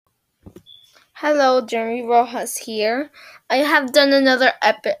Hello, Jeremy Rojas here. I have done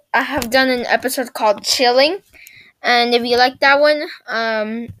an episode called Chilling, and if you like that one,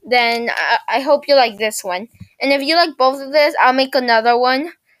 then I hope you like this one. And if you like both of this, I'll make another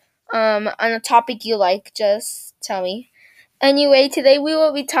one, on a topic you like. Just tell me. Anyway, today we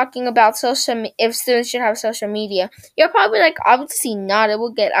will be talking about if students should have social media. You're probably like, obviously not. It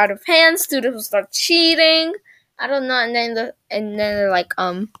will get out of hand. Students will start cheating. I don't know, and then they're like,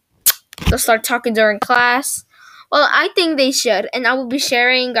 they'll start talking during class. Well, I think they should, and I will be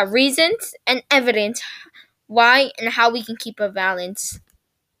sharing reasons and evidence why and how we can keep a balance.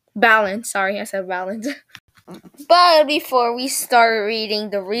 Balance, sorry, I said balance. But before we start reading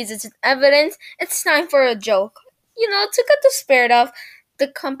the reasons and evidence, it's time for a joke. To get the spirit of the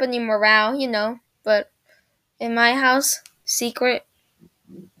company morale. But in my house, secret,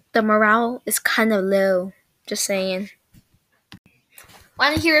 the morale is kind of low. Just saying.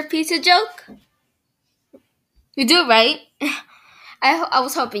 Want to hear a pizza joke? You do, right? I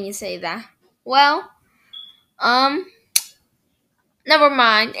was hoping you'd say that. Well, um, never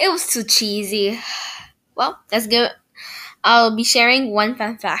mind. It was too cheesy. Well, that's good. I'll be sharing one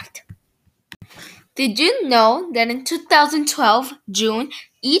fun fact. Did you know that in 2012, June,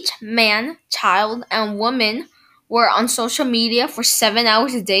 each man, child, and woman were on social media for 7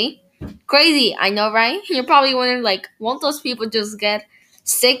 hours a day? Crazy, I know, right? You're probably wondering, like, won't those people just get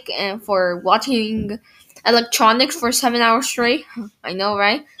sick and for watching electronics for 7 hours straight? I know,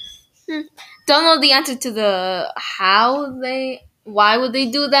 right? Don't know the answer to why would they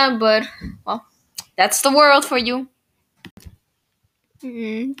do that, but well, that's the world for you.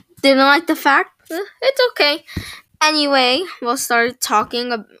 Didn't like the fact? It's okay. Anyway, we'll start talking.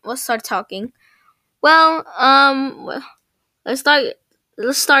 Well, let's start.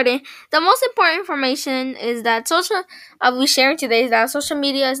 Let's start it. The most important information is that I'll be sharing today is that social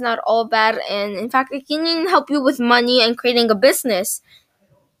media is not all bad, and in fact, it can even help you with money and creating a business.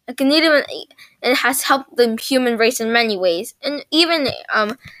 It has helped the human race in many ways, and even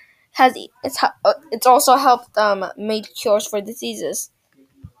it's also helped make cures for diseases.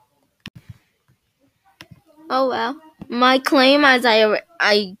 Oh well. My claim, as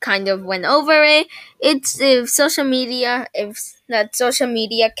I kind of went over it, it's if social media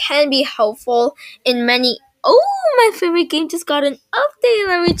can be helpful in many. Oh, my favorite game just got an update.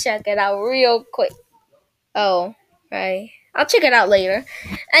 Let me check it out real quick. Oh, right. I'll check it out later.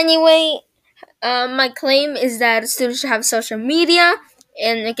 Anyway, my claim is that students should have social media,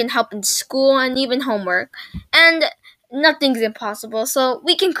 and it can help in school and even homework. And nothing's impossible, so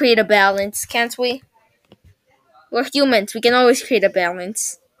we can create a balance, can't we? We're humans. We can always create a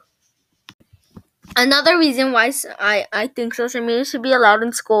balance. Another reason why I think social media should be allowed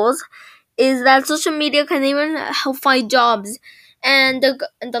in schools is that social media can even help find jobs. And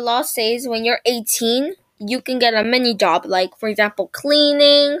the law says when you're 18, you can get a mini job, like, for example,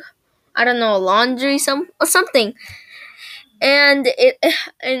 cleaning, I don't know, laundry, or something. And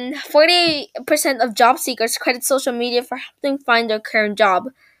 48% of job seekers credit social media for helping find their current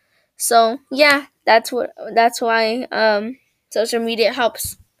job. So yeah, that's why social media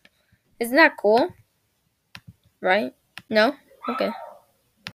helps. Isn't that cool? Right? No? Okay.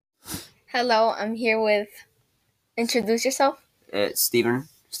 Hello, I'm here with. Introduce yourself. Steven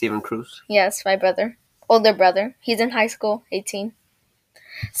Cruz. Yes, my brother, older brother. He's in high school, 18.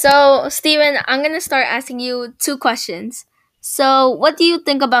 So Steven, I'm gonna start asking you two questions. So, what do you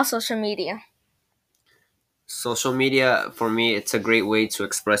think about social media? Social media, for me, it's a great way to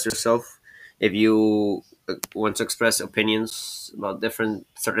express yourself. If you want to express opinions about different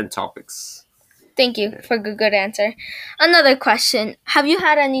certain topics. Thank you for a good answer. Another question: have you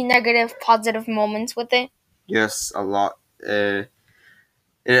had any negative, positive moments with it? Yes, a lot. And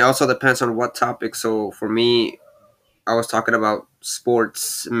it also depends on what topic. So for me, I was talking about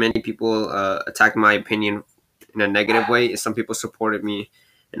sports. Many people attacked my opinion in a negative way. Some people supported me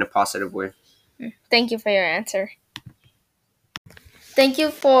in a positive way. Thank you for your answer. Thank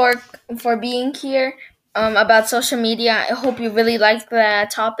you for being here about social media. I hope you really like the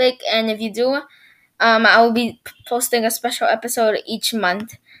topic, and if you do, I will be posting a special episode each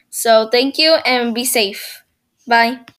month. So thank you and be safe. Bye.